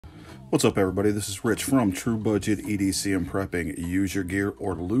What's up, everybody? This is Rich from True Budget EDC and Prepping. Use your gear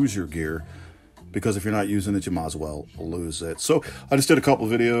or lose your gear, because if you're not using it, you might as well lose it. So I just did a couple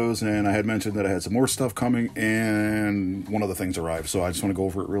videos, and I had mentioned that I had some more stuff coming, and one of the things arrived. So I just want to go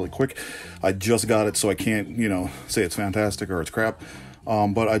over it really quick. I just got it, so I can't, say it's fantastic or it's crap.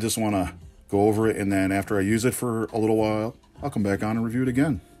 But I just want to go over it, and then after I use it for a little while, I'll come back on and review it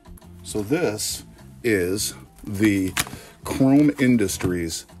again. So this is the Chrome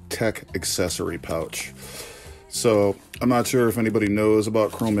Industries Tech Accessory pouch. So I'm not sure if anybody knows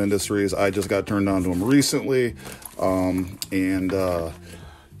about Chrome Industries. I just got turned on to them recently,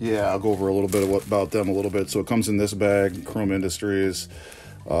 yeah, I'll go over a little bit about them a little bit. So it comes in this bag, Chrome Industries.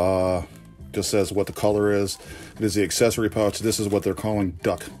 Just says what the color is. It is the accessory pouch. This is what they're calling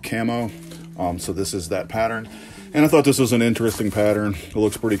duck camo. So this is that pattern, and I thought this was an interesting pattern. It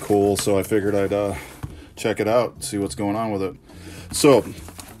looks pretty cool, so I figured I'd check it out, see what's going on with it. So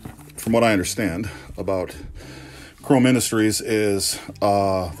from what I understand about Chrome Industries is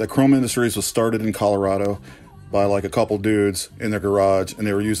that Chrome Industries was started in Colorado by like a couple dudes in their garage, and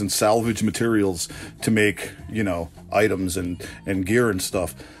they were using salvage materials to make, items and gear and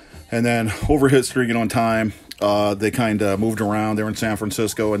stuff. And then over history, in time, they kind of moved around. They were in San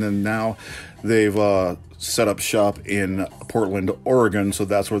Francisco, and then now they've set up shop in Portland, Oregon. So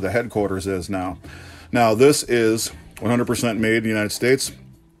that's where the headquarters is now. Now this is 100% made in the United States.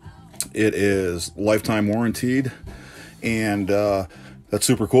 It is lifetime warranted, and that's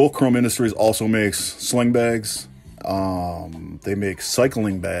super cool. Chrome Industries also makes sling bags. They make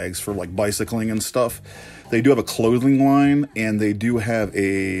cycling bags for like bicycling and stuff. They do have a clothing line, and they do have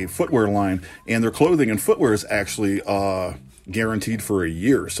a footwear line, and their clothing and footwear is actually guaranteed for a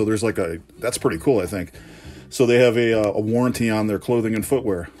year. So there's that's pretty cool, I think. So they have a warranty on their clothing and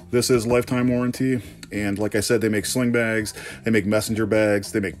footwear. This is lifetime warranty. And like I said, they make sling bags, they make messenger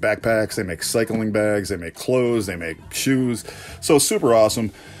bags, they make backpacks, they make cycling bags, they make clothes, they make shoes. So super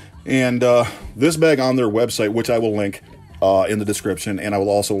awesome. And this bag on their website, which I will link in the description, and I will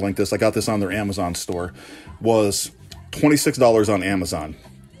also link this. I got this on their Amazon store, was $26 on Amazon.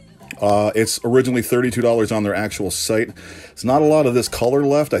 It's originally $32 on their actual site. It's not a lot of this color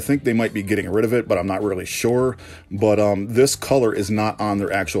left. I think they might be getting rid of it, but I'm not really sure. But this color is not on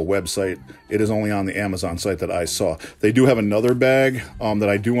their actual website. It is only on the Amazon site that I saw. They do have another bag that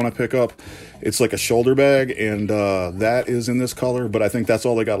I do want to pick up. It's like a shoulder bag, and that is in this color, but I think that's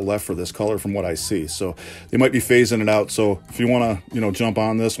all they got left for this color from what I see. So they might be phasing it out. So if you want to, jump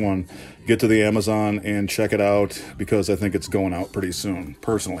on this one, get to the Amazon and check it out, because I think it's going out pretty soon.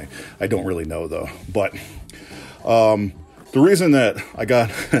 Personally, I don't really know though. But the reason that I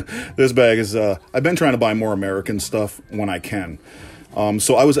got this bag is I've been trying to buy more American stuff when I can.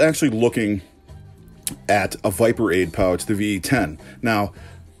 So I was actually looking at a Viper Aid pouch, the VE10. Now,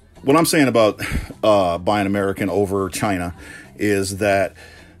 what I'm saying about buying American over China is that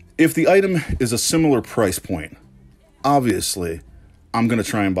if the item is a similar price point, obviously I'm going to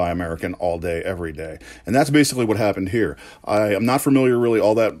try and buy American all day, every day. And that's basically what happened here. I am not familiar really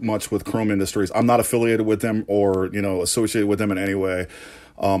all that much with Chrome Industries. I'm not affiliated with them or, associated with them in any way.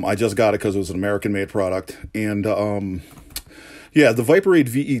 I just got it because it was an American-made product. And, yeah, the Viper Aid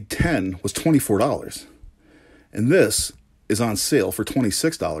VE10 was $24. And this is on sale for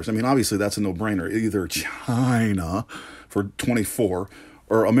 $26. I mean, obviously that's a no-brainer. Either China for $24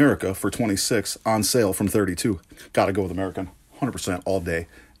 or America for $26 on sale from $32. Got to go with American. 100% all day,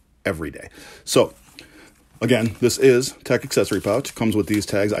 every day. So, again, this is Tech Accessory Pouch. Comes with these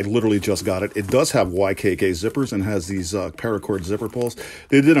tags. I literally just got it. It does have YKK zippers and has these paracord zipper pulls.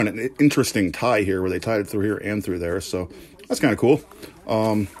 They did an interesting tie here where they tied it through here and through there. So, that's kind of cool.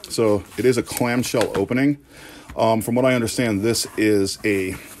 So, it is a clamshell opening. From what I understand, this is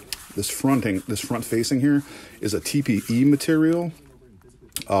this front facing here is a TPE material,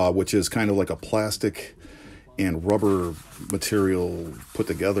 which is kind of like a plastic and rubber material put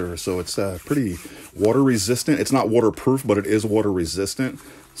together. So it's pretty water resistant. It's not waterproof, but it is water resistant.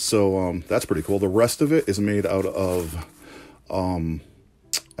 So that's pretty cool. The rest of it is made out of,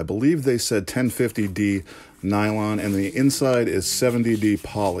 I believe they said 1050D nylon, and the inside is 70D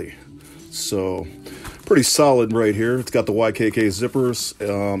poly. So pretty solid right here. It's got the YKK zippers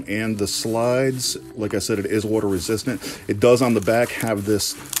and the slides. Like I said, it is water resistant. It does on the back have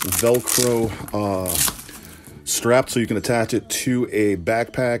this Velcro strap, so you can attach it to a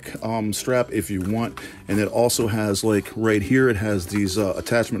backpack strap if you want. And it also has, like right here, it has these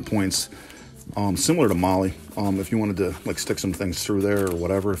attachment points similar to Molly. If you wanted to like stick some things through there or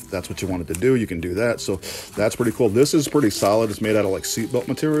whatever, if that's what you wanted to do, you can do that. So that's pretty cool. This is pretty solid. It's made out of like seatbelt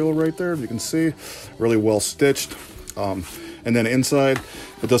material right there, as you can see. Really well stitched. And then inside,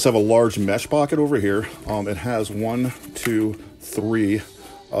 it does have a large mesh pocket over here. It has 1, 2, 3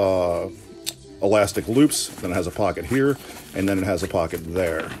 elastic loops. Then it has a pocket here, and then it has a pocket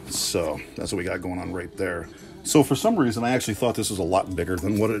there. So that's what we got going on right there. So for some reason, I actually thought this was a lot bigger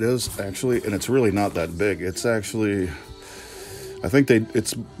than what it is, actually, and it's really not that big. It's actually, I think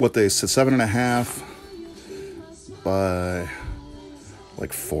it's what they said, 7.5 by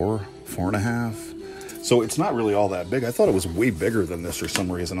like 4.5. So it's not really all that big. I thought it was way bigger than this for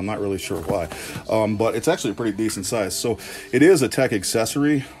some reason. I'm not really sure why, but it's actually a pretty decent size. So it is a tech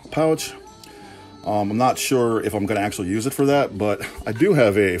accessory pouch. I'm not sure if I'm going to actually use it for that, but I do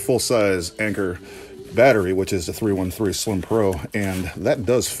have a full-size Anker battery, which is the 313 Slim Pro, and that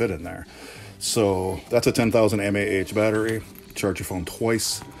does fit in there. So that's a 10,000 mAh battery. Charge your phone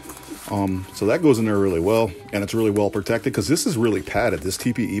twice. So that goes in there really well, and it's really well protected because this is really padded. This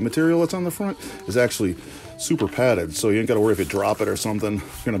TPE material that's on the front is actually super padded, so you ain't got to worry if you drop it or something.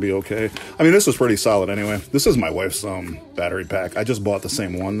 It's going to be okay. I mean, this was pretty solid anyway. This is my wife's battery pack. I just bought the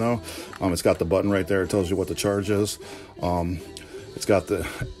same one, though. It's got the button right there. It tells you what the charge is. It's got the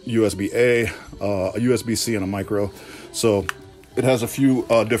USB-A, a USB-C, and a micro. So it has a few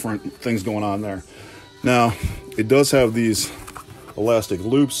different things going on there. Now, it does have these elastic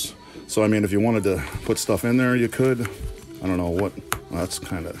loops. So, I mean, if you wanted to put stuff in there, you could. I don't know what. Well, that's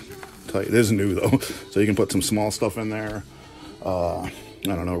kind of tight. It is new, though. So you can put some small stuff in there. I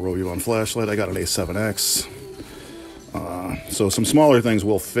don't know, Robo-On flashlight. I got an A7X. So some smaller things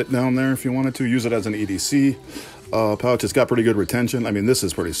will fit down there if you wanted to. Use it as an EDC pouch. It's got pretty good retention. I mean, this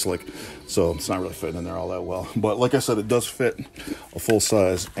is pretty slick, so it's not really fitting in there all that well. But like I said, it does fit a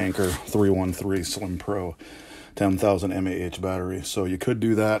full-size Anker 313 Slim Pro 10,000 mAh battery. So you could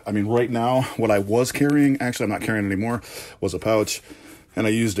do that. I mean, right now, what I was carrying, actually I'm not carrying anymore, was a pouch, and I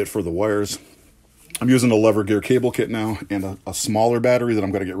used it for the wires. I'm using a lever gear cable kit now and a smaller battery that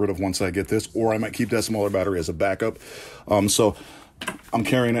I'm going to get rid of once I get this, or I might keep that smaller battery as a backup. So I'm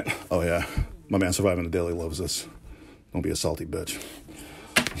carrying it. Oh yeah, my man Surviving the Daily loves this. Don't be a salty bitch.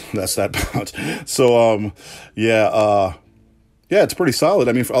 That's that pouch. So yeah, it's pretty solid.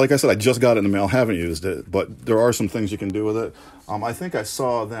 I mean, like I said, I just got it in the mail, haven't used it, but there are some things you can do with it. I think I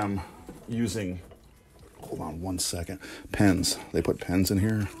saw them using, hold on one second, pens. They put pens in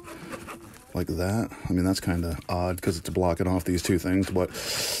here like that. I mean, that's kind of odd because it's blocking off these two things, but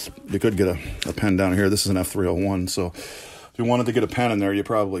you could get a pen down here. This is an F301, so if you wanted to get a pen in there, you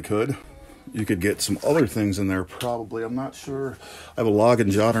probably could. You could get some other things in there, probably. I'm not sure. I have a log and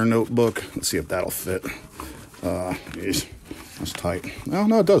jotter notebook. Let's see if that'll fit. Geez. That's tight.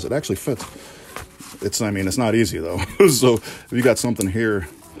 No, it does. It actually fits. I mean, it's not easy, though. So if you got something here,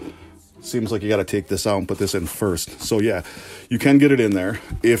 seems like you got to take this out and put this in first. So yeah, you can get it in there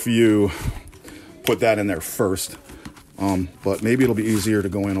if you put that in there first. But maybe it'll be easier to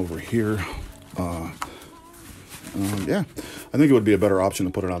go in over here. Yeah, I think it would be a better option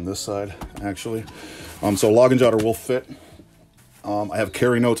to put it on this side, actually. So log and jotter will fit. I have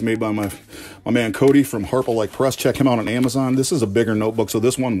carry notes made by my man Cody from Harpo Like Press. Check him out on Amazon. This is a bigger notebook, so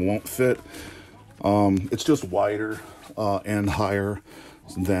this one won't fit. It's just wider and higher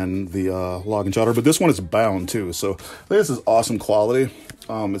than the log and jotter, but this one is bound too. So this is awesome quality.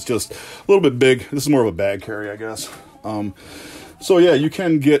 It's just a little bit big. This is more of a bag carry, I guess. So yeah, you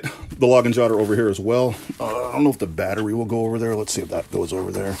can get the log and jotter over here as well. I don't know if the battery will go over there. Let's see if that goes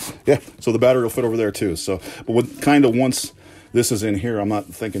over there. Yeah, so the battery will fit over there too. So, but with kind of once this is in here, I'm not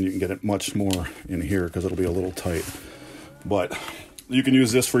thinking you can get it much more in here because it'll be a little tight. But you can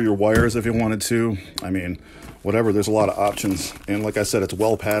use this for your wires if you wanted to. I mean, whatever, there's a lot of options. And like I said, it's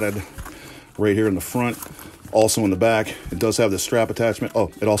well padded right here in the front, also in the back. It does have the strap attachment. Oh,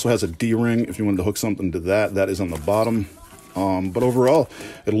 it also has a D-ring if you wanted to hook something to that. That is on the bottom. But overall,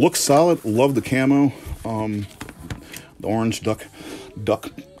 it looks solid. Love the camo, the orange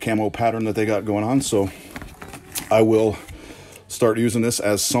duck camo pattern that they got going on. So I will start using this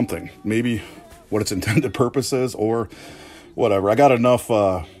as something, maybe what its intended purpose is or whatever. I got enough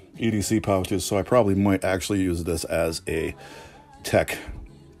EDC pouches, so I probably might actually use this as a tech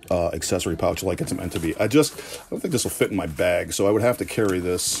accessory pouch like it's meant to be. I don't think this will fit in my bag, so I would have to carry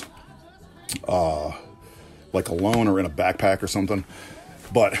this like alone or in a backpack or something,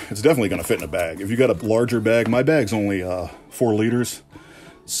 but it's definitely going to fit in a bag. If you got a larger bag, my bag's only 4 liters,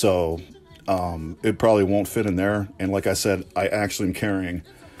 so it probably won't fit in there. And like I said, I actually am carrying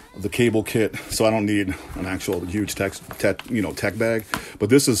the cable kit, so I don't need an actual huge tech bag. But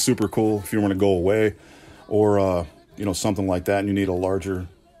this is super cool if you want to go away or something like that, and you need a larger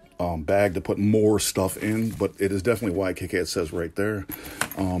bag to put more stuff in, but it is definitely YKK. It says right there.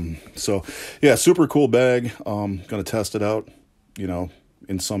 So yeah, super cool bag. Gonna test it out, you know,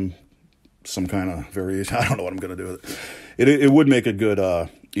 in some kind of variation. I don't know what I'm gonna do with it. It would make a good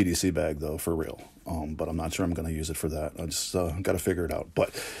EDC bag though, for real. But I'm not sure I'm going to use it for that. I just got to figure it out. But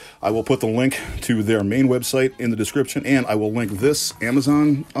I will put the link to their main website in the description, and I will link this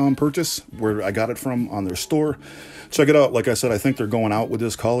Amazon purchase where I got it from on their store. Check it out. Like I said, I think they're going out with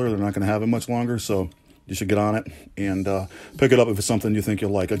this color. They're not going to have it much longer, so you should get on it and pick it up if it's something you think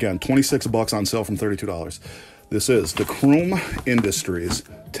you'll like. Again, $26 on sale from $32. This is the Chrome Industries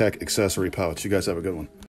Tech Accessory Pouch. You guys have a good one.